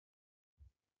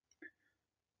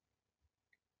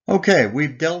Okay,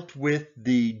 we've dealt with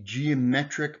the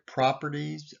geometric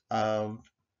properties of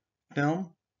film,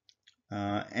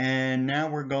 and now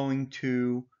we're going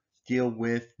to deal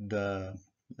with the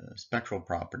spectral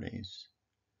properties.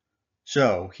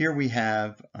 So here we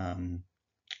have a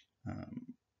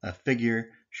figure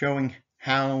showing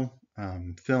how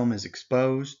film is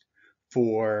exposed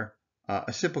for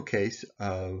a simple case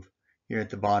of, here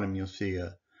at the bottom you'll see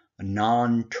a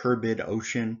non-turbid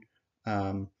ocean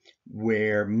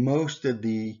where most of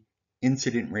the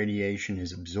incident radiation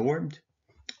is absorbed,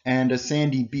 and a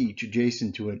sandy beach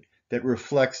adjacent to it that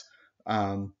reflects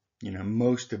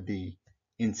most of the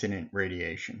incident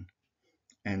radiation.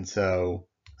 And so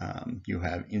you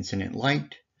have incident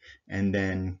light, and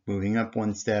then moving up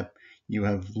one step, you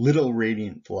have little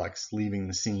radiant flux leaving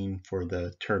the scene for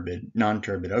the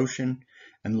non-turbid ocean,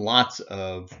 and lots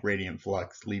of radiant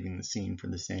flux leaving the scene for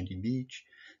the sandy beach.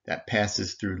 That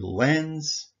passes through the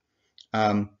lens.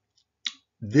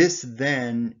 This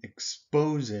then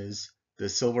exposes the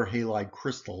silver halide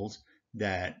crystals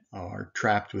that are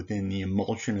trapped within the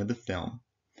emulsion of the film.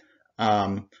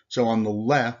 So on the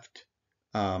left,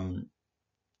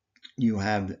 you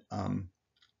have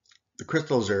the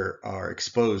crystals are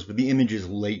exposed, but the image is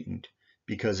latent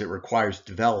because it requires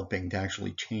developing to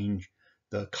actually change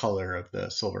the color of the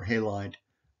silver halide.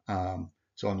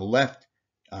 So on the left,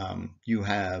 you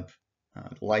have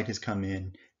the light has come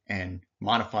in and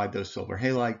modified those silver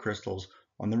halide crystals.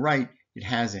 On the right, it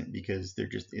hasn't, because there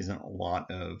just isn't a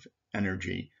lot of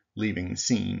energy leaving the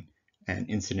scene and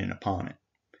incident upon it.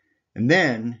 And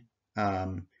then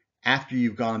after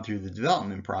you've gone through the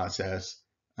development process,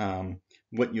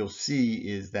 what you'll see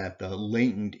is that the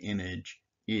latent image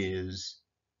is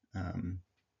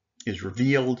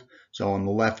revealed. So on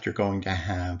the left, you're going to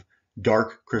have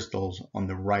dark crystals. On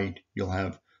the right, you'll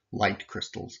have light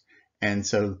crystals. And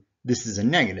so this is a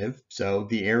negative. So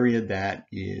the area that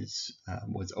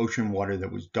was ocean water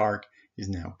that was dark is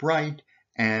now bright,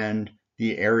 and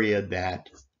the area that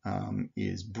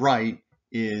is bright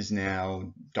is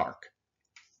now dark.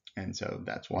 And so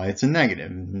that's why it's a negative.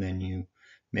 And then you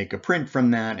make a print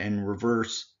from that and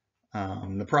reverse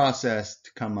the process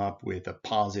to come up with a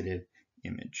positive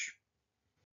image.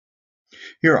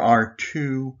 Here are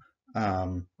two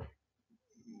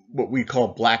what we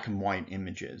call black and white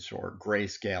images, or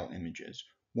grayscale images.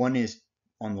 One is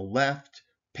on the left,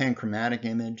 panchromatic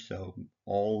image, so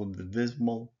all of the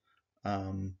visible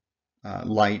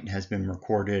light has been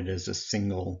recorded as a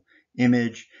single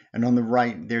image. And on the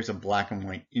right, there's a black and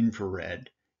white infrared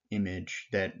image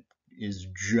that is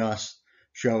just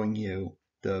showing you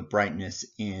the brightness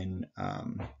in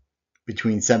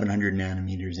between 700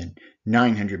 nanometers and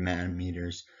 900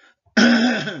 nanometers.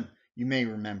 You may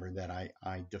remember that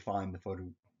I defined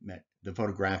the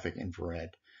photographic infrared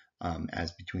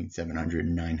as between 700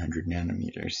 and 900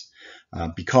 nanometers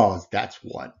because that's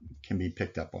what can be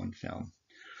picked up on film.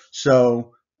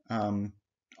 So on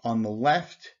the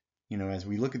left, as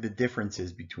we look at the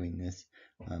differences between this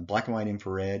black and white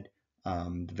infrared,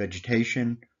 the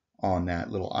vegetation on that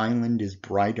little island is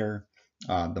brighter.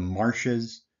 The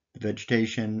marshes, the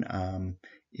vegetation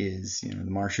is, the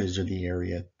marshes are the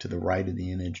area to the right of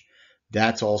the image.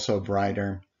 That's also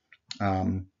brighter.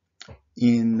 In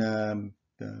the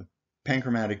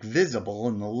panchromatic visible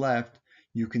on the left,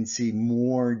 you can see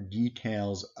more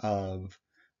details of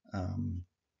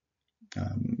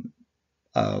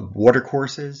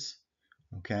watercourses.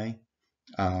 Okay,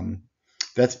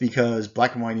 that's because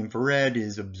black and white infrared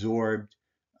is absorbed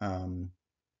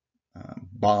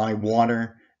by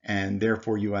water, and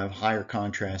therefore you have higher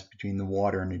contrast between the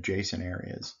water and adjacent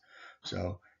areas.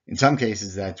 So in some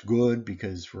cases that's good,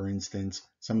 because for instance,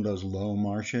 some of those low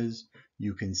marshes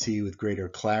you can see with greater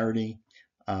clarity,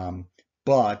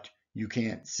 but you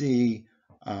can't see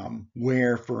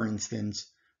where, for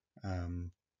instance,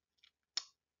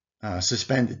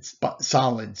 suspended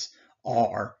solids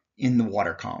are in the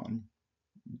water column.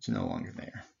 It's no longer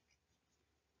there.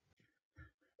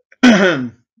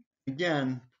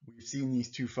 Again, we've seen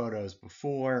these two photos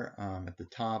before. At the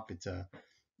top, it's a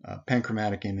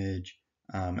panchromatic image.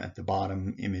 At the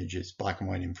bottom image is black and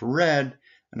white infrared.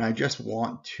 And I just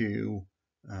want to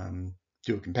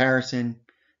do a comparison.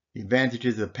 The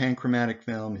advantages of panchromatic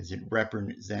film is it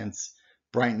represents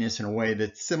brightness in a way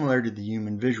that's similar to the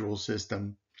human visual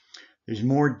system. There's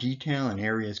more detail in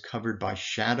areas covered by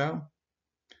shadow.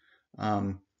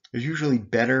 There's usually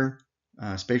better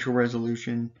spatial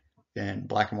resolution than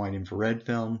black and white infrared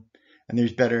film, and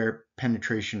there's better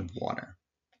penetration of water.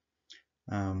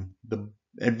 The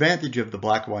advantage of the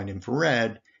black and white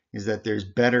infrared is that there's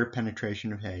better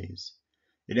penetration of haze.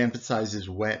 It emphasizes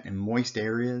wet and moist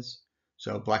areas,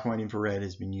 So black and white infrared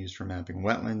has been used for mapping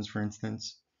wetlands, for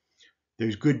instance.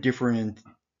 There's good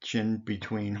differentiation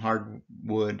between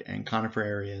hardwood and conifer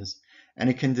areas,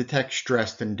 and it can detect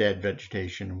stressed and dead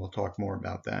vegetation, and we'll talk more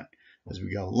about that as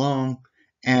we go along.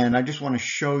 And I just want to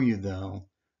show you, though,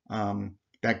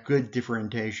 that good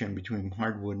differentiation between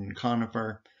hardwood and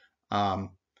conifer.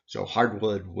 So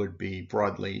hardwood would be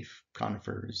broadleaf,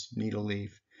 conifer is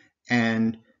needleleaf,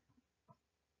 and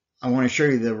I want to show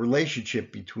you the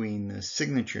relationship between the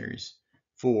signatures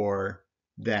for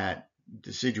that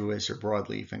deciduous or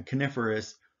broadleaf and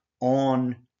coniferous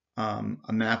on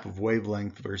a map of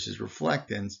wavelength versus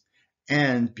reflectance.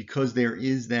 And because there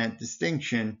is that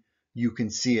distinction, you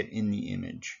can see it in the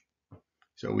image.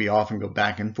 So we often go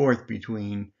back and forth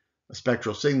between a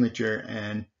spectral signature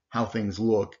and how things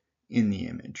look in the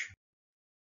image.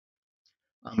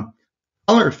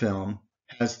 Color film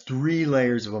has 3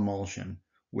 layers of emulsion,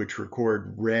 which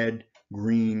record red,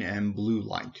 green, and blue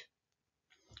light.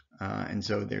 And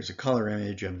so there's a color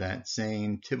image of that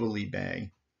same Tivoli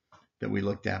Bay that we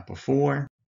looked at before.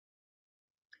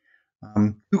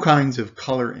 2 kinds of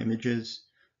color images.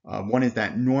 One is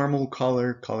that normal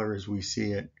color as we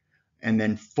see it, and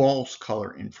then false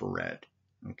color infrared.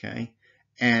 Okay,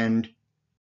 and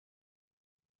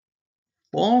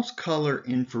false color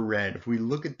infrared, if we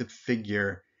look at the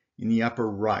figure in the upper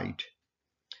right,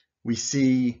 we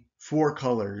see 4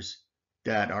 colors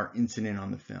that are incident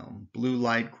on the film: blue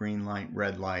light, green light,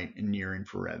 red light, and near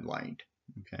infrared light.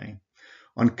 Okay.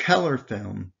 On color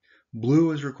film,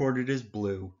 blue is recorded as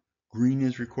blue, green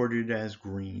is recorded as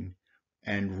green,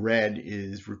 and red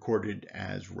is recorded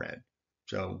as red.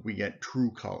 So we get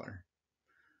true color.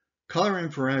 Color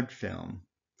infrared film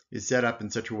is set up in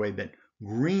such a way that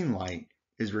green light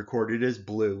is recorded as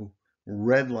blue,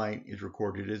 red light is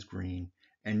recorded as green,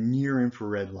 and near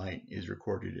infrared light is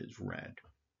recorded as red.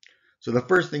 So the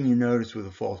first thing you notice with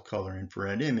a false color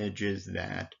infrared image is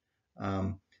that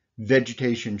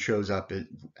vegetation shows up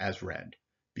as red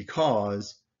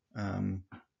because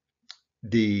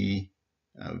the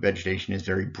vegetation is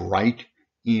very bright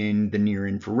in the near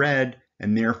infrared,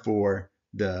 and therefore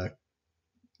the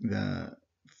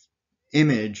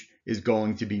image is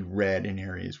going to be red in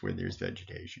areas where there's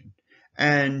vegetation.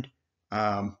 And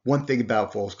one thing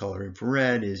about false color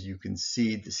infrared is you can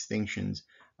see distinctions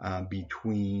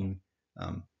between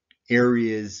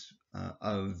areas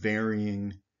of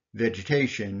varying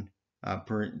vegetation,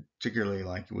 particularly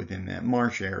like within that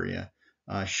marsh area,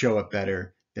 show up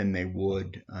better than they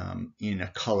would in a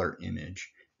color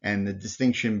image. And the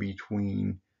distinction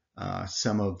between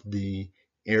some of the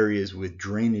areas with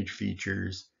drainage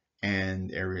features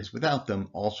and areas without them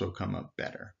also come up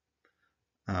better.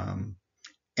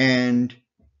 And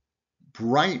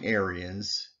bright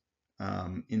areas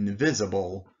in the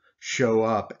visible show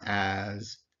up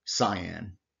as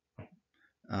cyan.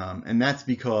 And that's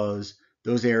because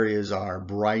those areas are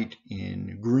bright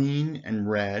in green and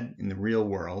red in the real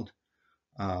world,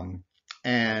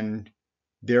 and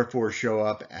therefore show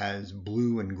up as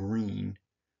blue and green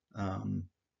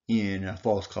in a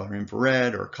false color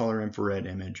infrared or color infrared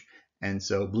image. And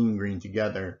so blue and green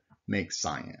together make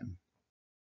cyan.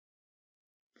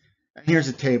 And here's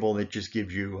a table that just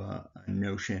gives you a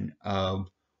notion of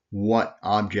what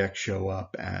objects show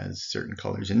up as certain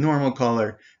colors in normal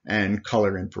color and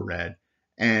color infrared.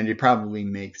 And it probably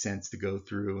makes sense to go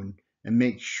through and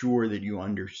make sure that you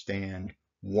understand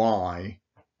why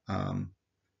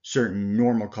certain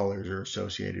normal colors are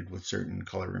associated with certain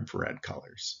color infrared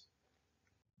colors.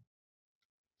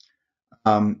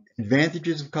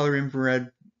 Advantages of color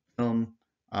infrared film.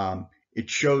 It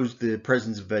shows the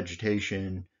presence of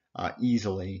vegetation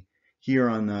easily. Here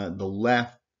on the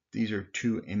left, these are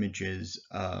 2 images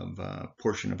of a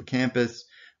portion of a campus.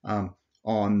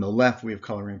 On the left, we have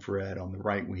color infrared. On the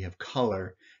right, we have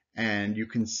color. And you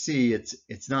can see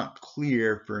it's not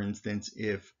clear, for instance,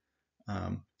 if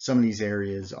some of these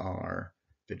areas are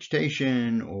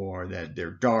vegetation or that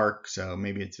they're dark. So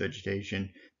maybe it's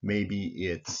vegetation, maybe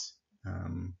it's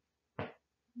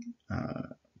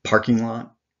parking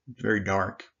lot, very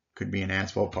dark, could be an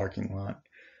asphalt parking lot.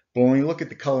 But when we look at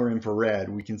the color infrared,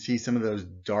 we can see some of those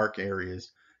dark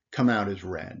areas come out as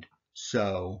red.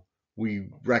 So we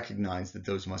recognize that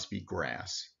those must be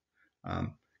grass.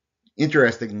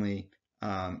 Interestingly,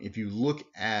 if you look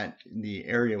at the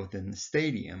area within the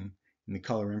stadium in the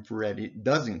color infrared, it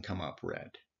doesn't come up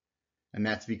red. And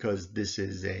that's because this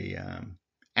is a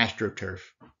astroturf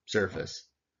surface.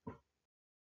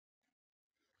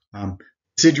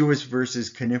 Deciduous versus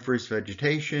coniferous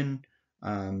vegetation.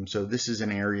 So this is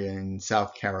an area in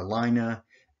South Carolina,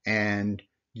 and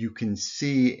you can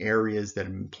see areas that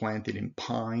have been planted in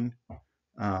pine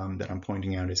that I'm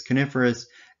pointing out as coniferous,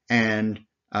 and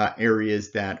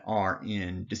areas that are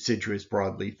in deciduous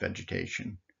broadleaf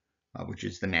vegetation, which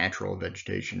is the natural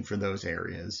vegetation for those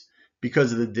areas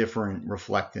because of the different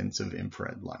reflectance of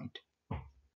infrared light.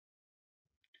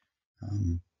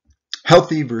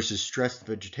 Healthy versus stressed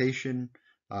vegetation.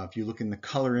 If you look in the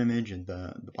color image in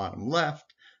the bottom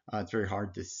left, it's very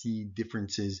hard to see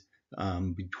differences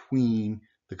between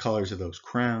the colors of those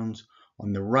crowns.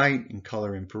 On the right, in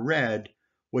color infrared,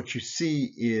 what you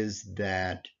see is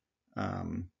that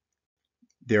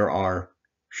there are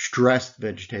stressed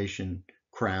vegetation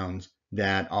crowns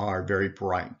that are very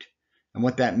bright. And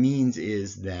what that means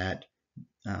is that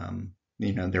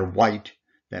they're white.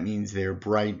 That means they're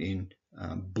bright in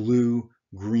blue,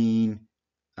 green,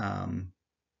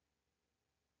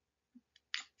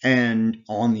 and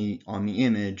on the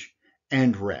image,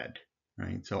 and red.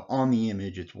 Right. So on the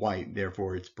image it's white,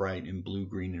 therefore it's bright in blue,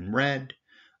 green, and red.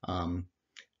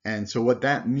 And so what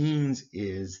that means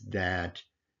is that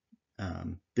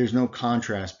there's no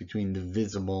contrast between the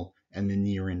visible and the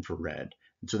near infrared.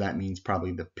 And so that means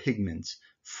probably the pigments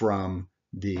from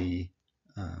the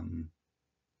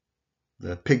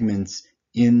pigments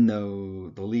in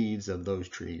the leaves of those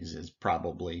trees is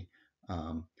probably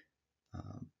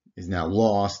is now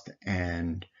lost,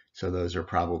 and so those are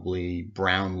probably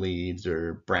brown leaves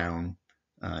or brown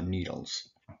needles.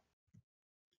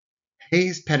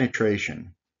 Haze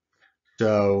penetration.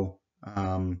 So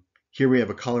here we have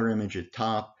a color image at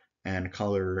top and a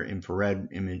color infrared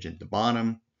image at the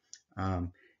bottom.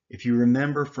 If you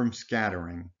remember from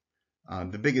scattering,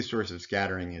 the biggest source of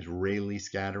scattering is Rayleigh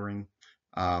scattering,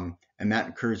 and that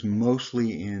occurs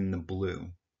mostly in the blue.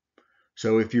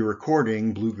 So if you're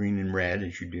recording blue, green, and red,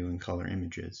 as you do in color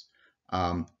images,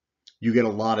 you get a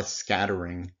lot of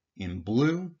scattering in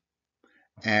blue,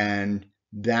 and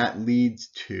that leads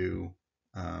to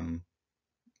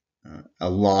a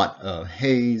lot of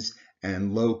haze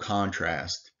and low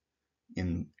contrast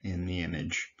in the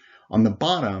image. On the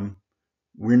bottom,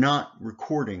 we're not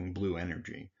recording blue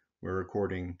energy. We're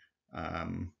recording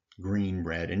green,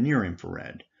 red, and near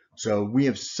infrared. So we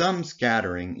have some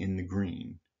scattering in the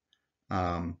green.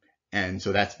 And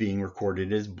so that's being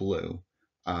recorded as blue,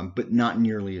 but not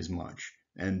nearly as much.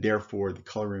 And therefore, the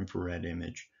color infrared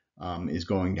image is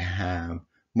going to have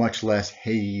much less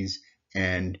haze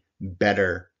and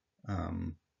better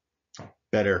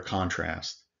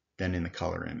contrast than in the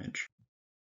color image.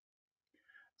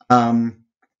 You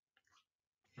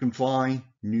can fly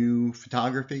new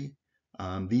photography.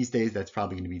 These days, that's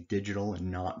probably going to be digital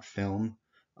and not film.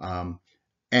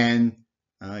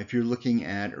 If you're looking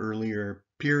at earlier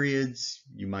periods,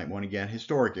 you might want to get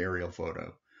historic aerial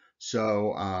photo.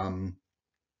 So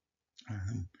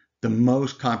the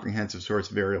most comprehensive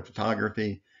source of aerial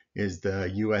photography is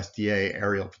the USDA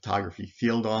Aerial Photography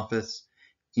Field Office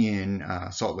in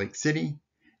Salt Lake City,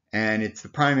 and it's the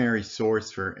primary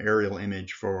source for aerial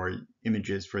images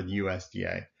for the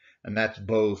USDA, and that's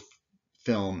both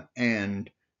film and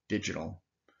digital.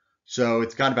 So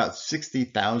it's got about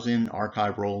 60,000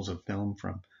 archive rolls of film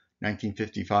from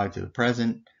 1955 to the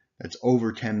present. That's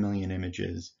over 10 million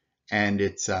images. And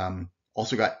it's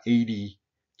also got 80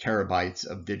 terabytes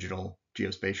of digital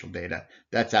geospatial data.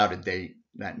 That's out of date,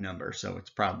 that number, so it's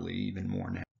probably even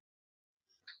more now.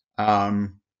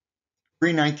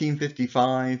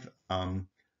 Pre-1955,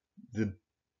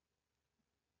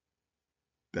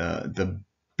 the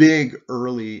big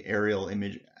early aerial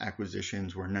image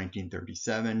acquisitions were in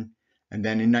 1937, and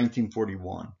then in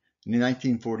 1941. And in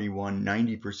 1941,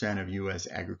 90% of U.S.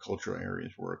 agricultural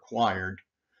areas were acquired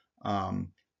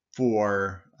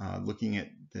for looking at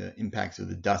the impacts of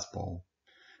the Dust Bowl.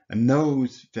 And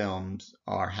those films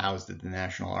are housed at the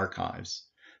National Archives.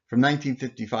 From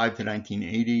 1955 to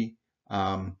 1980,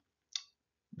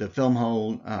 the film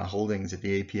holdings at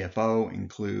the APFO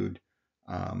include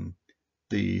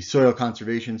the Soil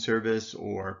Conservation Service,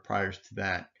 or prior to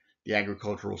that, the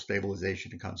Agricultural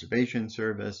Stabilization and Conservation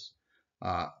Service,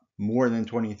 more than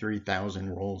 23,000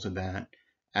 rolls of that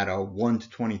at a 1 to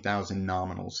 20,000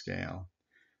 nominal scale.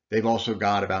 They've also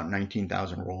got about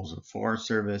 19,000 rolls of Forest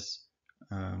Service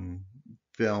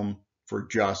film for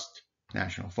just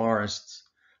national forests.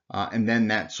 And then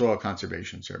that Soil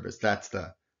Conservation Service, that's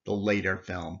the later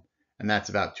film, and that's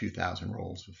about 2,000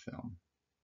 rolls of film.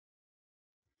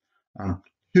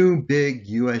 Two big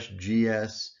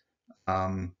USGS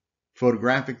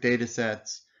photographic data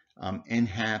sets,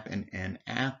 NHAP and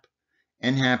NAP.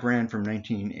 NHAP ran from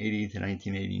 1980 to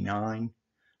 1989.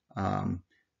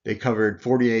 They covered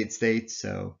 48 states,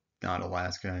 so not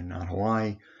Alaska and not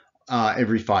Hawaii,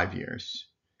 every 5 years.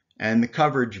 And the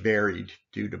coverage varied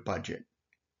due to budget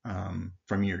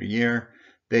from year to year.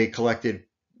 They collected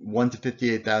 1 to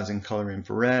 58,000 color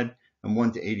infrared and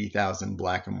 1 to 80,000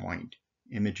 black and white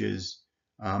images.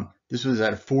 This was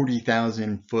at a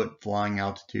 40,000 foot flying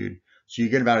altitude, so you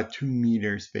get about a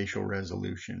 2-meter spatial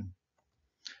resolution.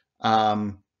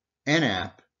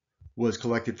 NAP was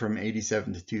collected from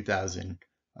 87 to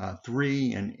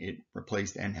 2003, and it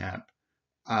replaced NHAP.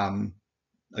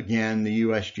 Again, the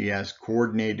USGS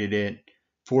coordinated it,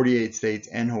 48 states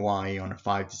and Hawaii on a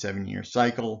 5 to 7 year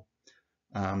cycle.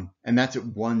 And that's at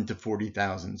 1 to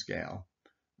 40,000 scale,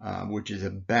 which is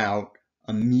about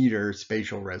a meter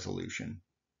spatial resolution.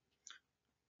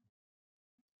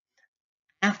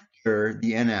 After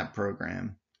the NAP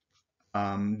program,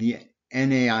 the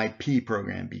NAIP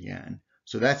program began.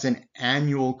 So that's an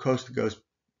annual coast-to-coast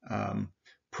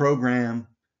program.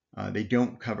 They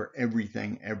don't cover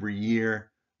everything every year.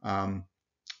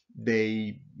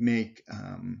 They make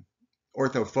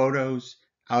orthophotos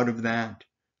out of that.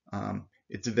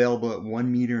 It's available at 1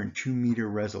 meter and 2 meter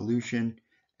resolution,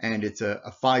 and it's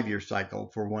a 5-year cycle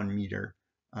for 1 meter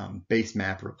base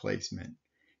map replacement.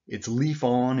 It's leaf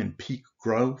on and peak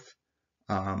growth,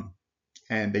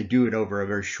 and they do it over a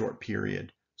very short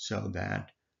period so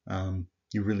that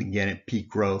you really get at peak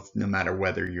growth no matter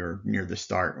whether you're near the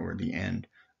start or the end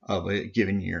of a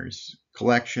given year's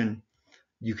collection.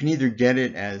 You can either get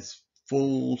it as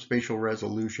full spatial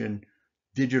resolution,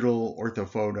 digital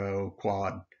orthophoto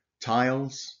quad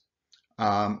tiles,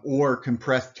 or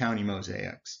compressed county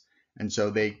mosaics. And so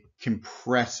they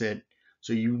compress it,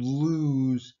 so you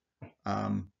lose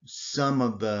some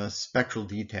of the spectral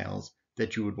details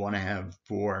that you would want to have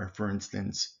for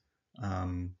instance,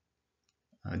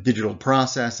 digital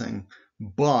processing,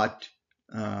 but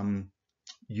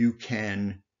you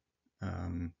can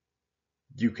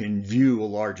view a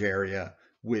large area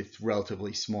with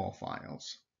relatively small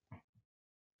files.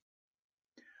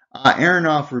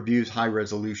 Aronoff reviews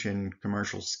high-resolution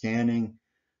commercial scanning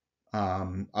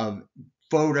of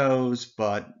photos,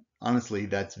 but honestly,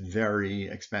 that's very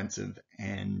expensive,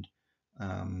 and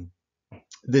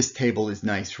this table is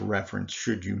nice for reference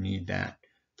should you need that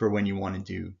for when you want to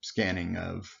do scanning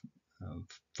of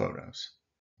photos.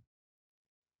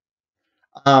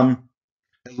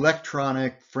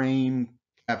 Electronic frame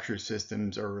capture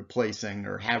systems are replacing,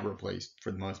 or have replaced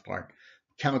for the most part,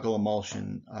 chemical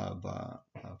emulsion of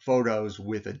photos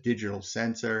with a digital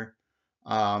sensor.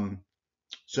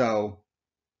 So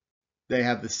they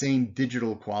have the same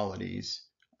digital qualities,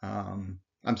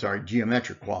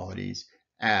 geometric qualities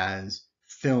as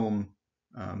film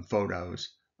photos,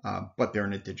 but they're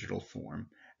in a digital form.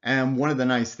 And one of the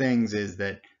nice things is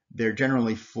that they're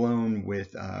generally flown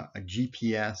with a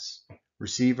GPS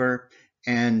receiver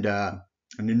and an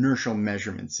inertial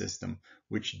measurement system,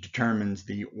 which determines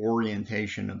the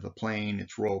orientation of the plane,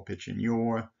 its roll, pitch, and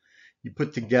yaw. You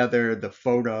put together the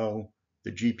photo,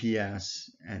 the GPS,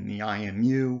 and the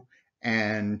IMU,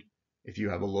 and if you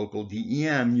have a local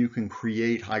DEM, you can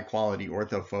create high-quality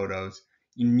orthophotos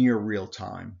in near real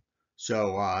time.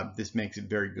 So this makes it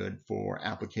very good for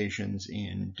applications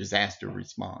in disaster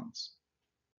response.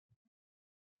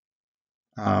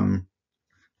 To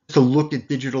look at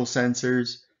digital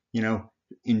sensors,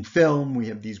 in film, we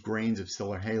have these grains of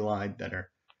silver halide that are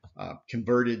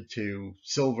converted to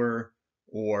silver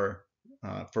or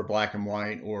for black and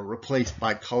white, or replaced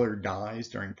by colored dyes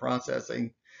during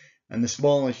processing. And the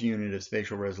smallest unit of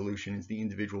spatial resolution is the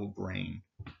individual grain.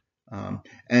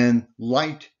 And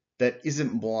light that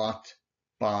isn't blocked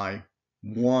by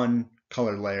one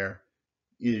color layer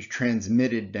is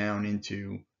transmitted down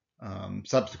into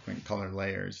subsequent color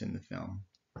layers in the film.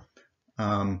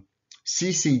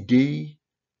 CCD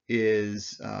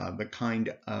is the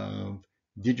kind of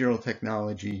digital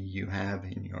technology you have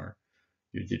in your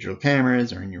digital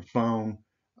cameras or in your phone.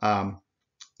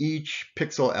 Each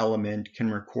pixel element can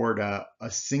record a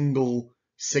single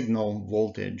signal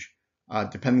voltage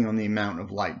depending on the amount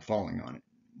of light falling on it.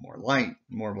 More light,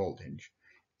 more voltage.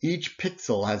 Each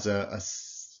pixel has a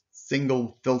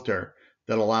single filter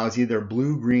that allows either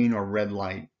blue, green, or red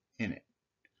light in it.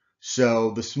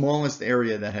 So the smallest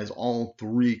area that has all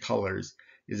three colors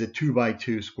is a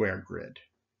 2x2 square grid.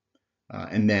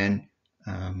 And then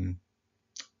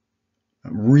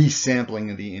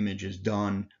resampling of the image is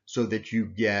done so that you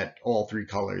get all three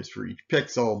colors for each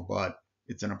pixel, but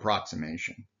it's an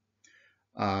approximation.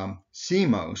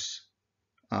 CMOS,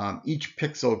 each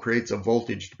pixel creates a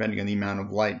voltage depending on the amount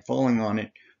of light falling on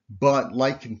it, but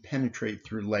light can penetrate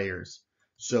through layers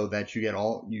so that you get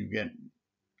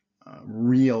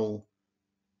real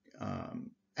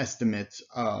estimates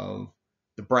of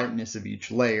the brightness of each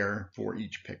layer for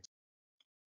each pixel.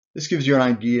 This gives you an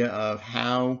idea of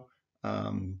how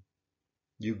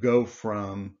you go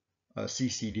from a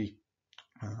CCD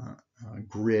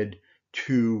grid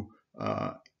to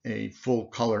a full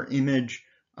color image.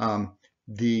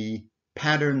 The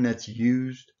pattern that's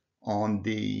used on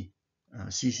the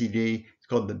CCD is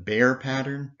called the Bayer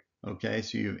pattern. Okay,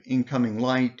 so you have incoming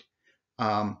light,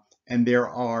 and there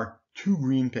are 2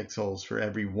 green pixels for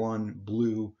every 1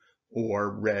 blue or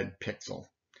red pixel,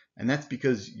 and that's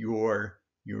because the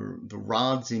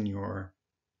rods in your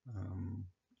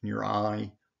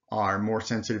eye are more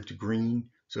sensitive to green,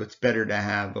 so it's better to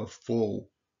have a full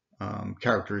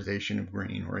characterization of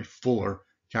green, or a fuller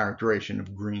characterization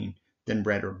of green than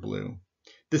red or blue.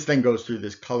 This then goes through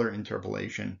this color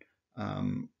interpolation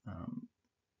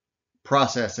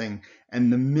processing,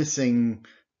 and the missing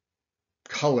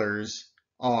colors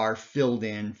are filled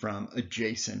in from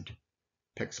adjacent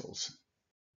pixels.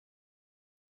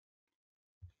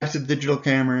 Types of digital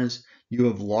cameras: you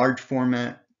have large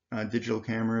format digital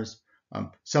cameras.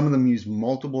 Some of them use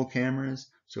multiple cameras,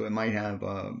 so it might have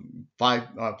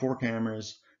 4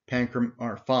 cameras,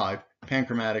 or 5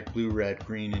 panchromatic, blue, red,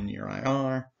 green, and near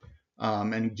IR.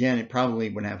 And again, it probably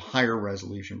would have higher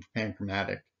resolution for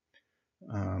panchromatic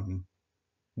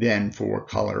than for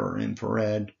color or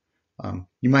infrared.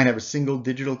 You might have a single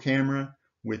digital camera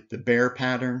with the Bayer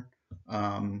pattern,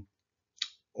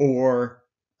 or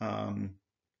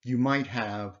you might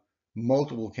have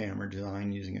multiple camera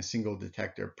design using a single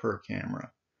detector per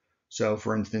camera. So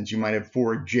for instance, you might have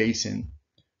 4 adjacent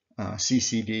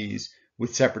CCDs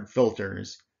with separate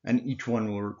filters, and each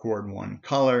one will record 1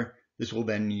 color. This will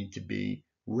then need to be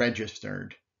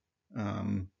registered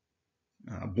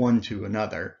one to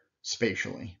another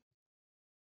spatially.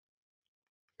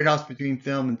 Trade-offs between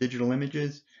film and digital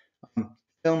images.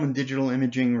 Film and digital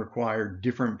imaging require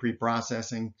different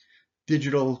pre-processing.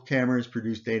 Digital cameras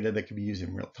produce data that can be used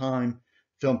in real time.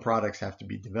 Film products have to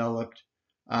be developed.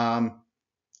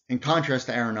 In contrast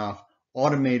to Aronoff,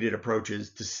 automated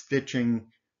approaches to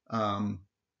stitching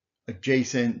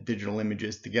adjacent digital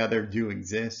images together do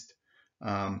exist.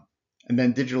 And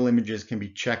then digital images can be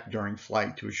checked during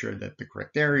flight to assure that the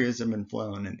correct areas have been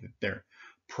flown and that they're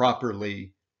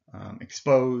properly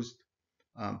exposed.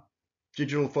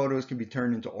 Digital photos can be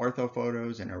turned into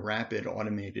orthophotos in a rapid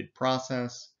automated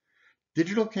process.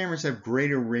 Digital cameras have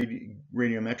greater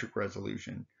radiometric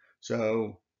resolution,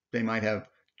 so they might have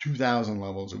 2,000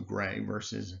 levels of gray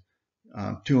versus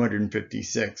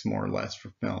 256 more or less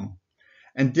for film.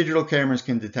 And digital cameras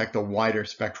can detect a wider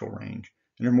spectral range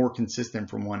and are more consistent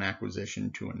from one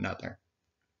acquisition to another.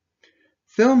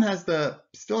 Film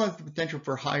still has the potential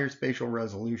for higher spatial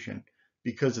resolution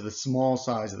because of the small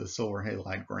size of the silver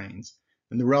halide grains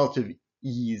and the relative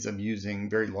ease of using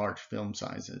very large film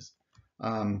sizes.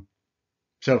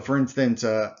 So for instance,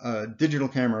 a digital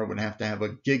camera would have to have a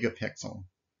gigapixel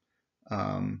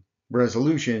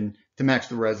resolution to match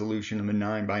the resolution of a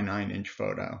 9 by 9 inch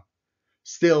photo.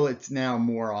 Still, it's now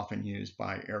more often used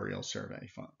by aerial survey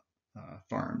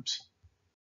farms.